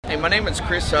Hey, my name is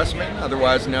Chris Sussman,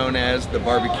 otherwise known as the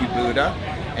Barbecue Buddha.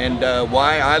 And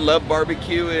why I love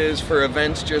barbecue is for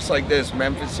events just like this.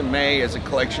 Memphis in May is a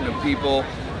collection of people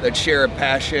that share a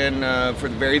passion for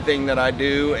the very thing that I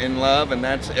do and love, and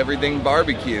that's everything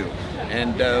barbecue.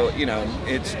 And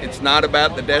it's not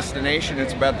about the destination;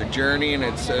 it's about the journey, and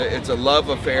it's a love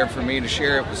affair for me to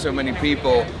share it with so many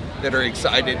people that are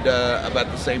excited about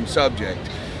the same subject.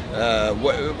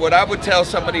 What I would tell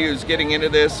somebody who's getting into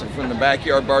this from the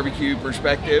backyard barbecue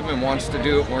perspective and wants to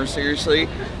do it more seriously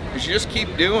is just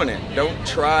keep doing it. Don't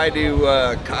try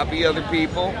to copy other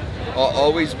people.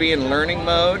 Always be in learning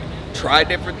mode. Try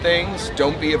different things.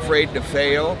 Don't be afraid to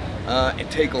fail. And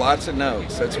take lots of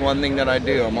notes. That's one thing that I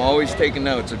do. I'm always taking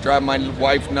notes. I drive my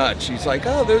wife nuts. She's like,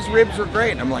 "Oh, those ribs were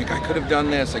great." And I'm like, "I could have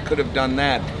done this. I could have done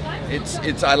that."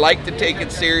 I like to take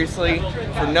it seriously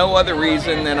for no other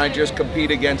reason than I just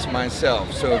compete against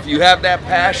myself. So if you have that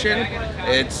passion,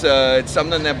 it's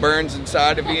something that burns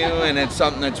inside of you, and it's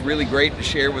something that's really great to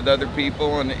share with other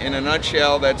people. And in a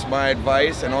nutshell, that's my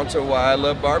advice, and also why I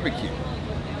love barbecue.